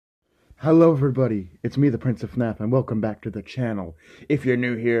Hello everybody, it's me the Prince of FNAF and welcome back to the channel. If you're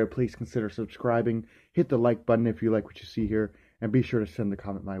new here, please consider subscribing, hit the like button if you like what you see here, and be sure to send a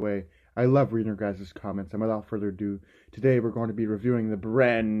comment my way. I love reading your guys' comments, and without further ado, today we're going to be reviewing the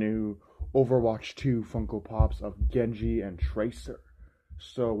brand new Overwatch 2 Funko Pops of Genji and Tracer.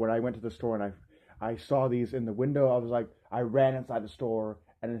 So when I went to the store and I saw these in the window, I ran inside the store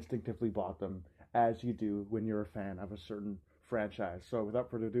and instinctively bought them, as you do when you're a fan of a certain franchise. So without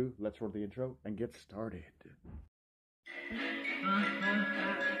further ado, let's roll the intro and get started.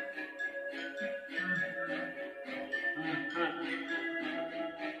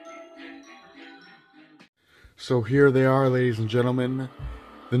 So here they are, ladies and gentlemen,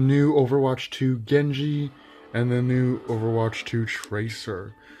 the new Overwatch 2 Genji and the new Overwatch 2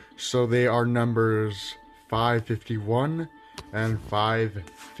 Tracer. So they are numbers 551 and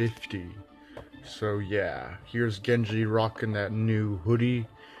 550. So yeah, here's Genji rocking that new hoodie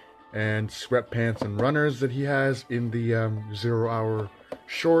and sweatpants and runners that he has in the 0 hour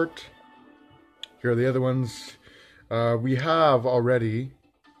short. Here are the other ones. We have already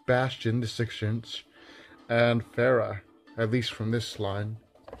Bastion, the 6-inch, and Pharah, at least from this line.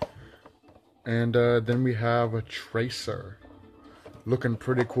 And then we have a Tracer, looking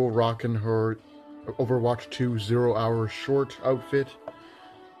pretty cool, rocking her Overwatch 2 0 hour short outfit.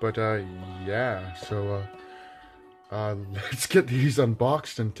 But yeah, so let's get these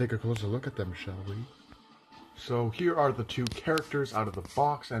unboxed and take a closer look at them, shall we? So here are the two characters out of the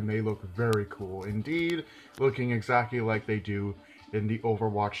box, and they look very cool indeed, looking exactly like they do in the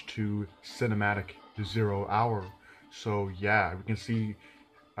Overwatch 2 cinematic 0 hour. So yeah, we can see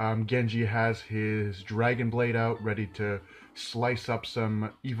Genji has his dragon blade out, ready to slice up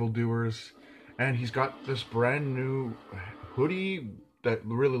some evildoers, and he's got this brand new hoodie that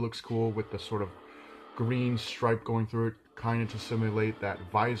really looks cool with the sort of green stripe going through it, kind of to simulate that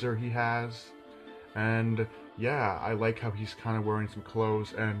visor he has. And yeah, I like how he's kind of wearing some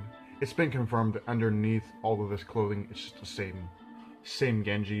clothes, and it's been confirmed that underneath all of this clothing, it's just the same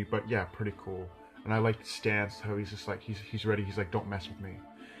Genji, but yeah, pretty cool. And I like the stance, how he's just like, he's ready, he's like, don't mess with me.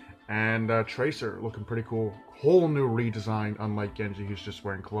 And Tracer, looking pretty cool. Whole new redesign, unlike Genji, who's just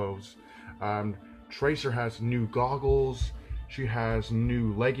wearing clothes. Tracer has new goggles. She has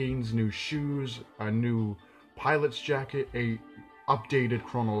new leggings, new shoes, a new pilot's jacket, a updated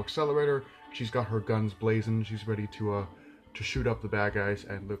chronal accelerator. She's got her guns blazing. She's ready to shoot up the bad guys,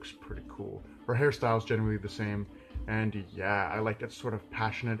 and looks pretty cool. Her hairstyle's generally the same, and yeah, I like that sort of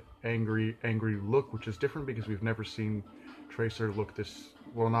passionate, angry look, which is different because we've never seen Tracer look this,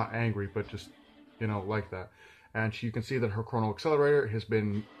 well, not angry, but just, you know, like that. And you can see that her chronal accelerator has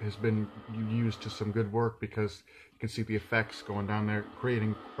been used to some good work, because you can see the effects going down there,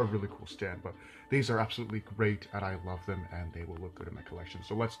 creating a really cool stand. But these are absolutely great, and I love them, and they will look good in my collection.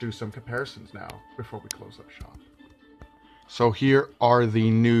 So let's do some comparisons now before we close up shop. So here are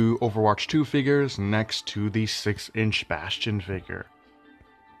the new Overwatch 2 figures next to the 6-inch Bastion figure.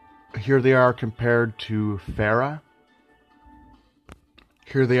 Here they are compared to Pharah.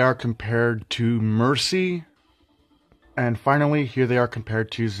 Here they are compared to Mercy. And finally, here they are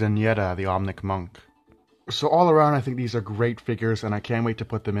compared to Zenyatta, the Omnic Monk. So all around, I think these are great figures, and I can't wait to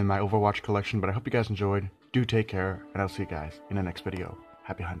put them in my Overwatch collection, but I hope you guys enjoyed. Do take care, and I'll see you guys in the next video.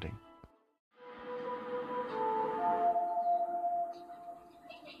 Happy hunting.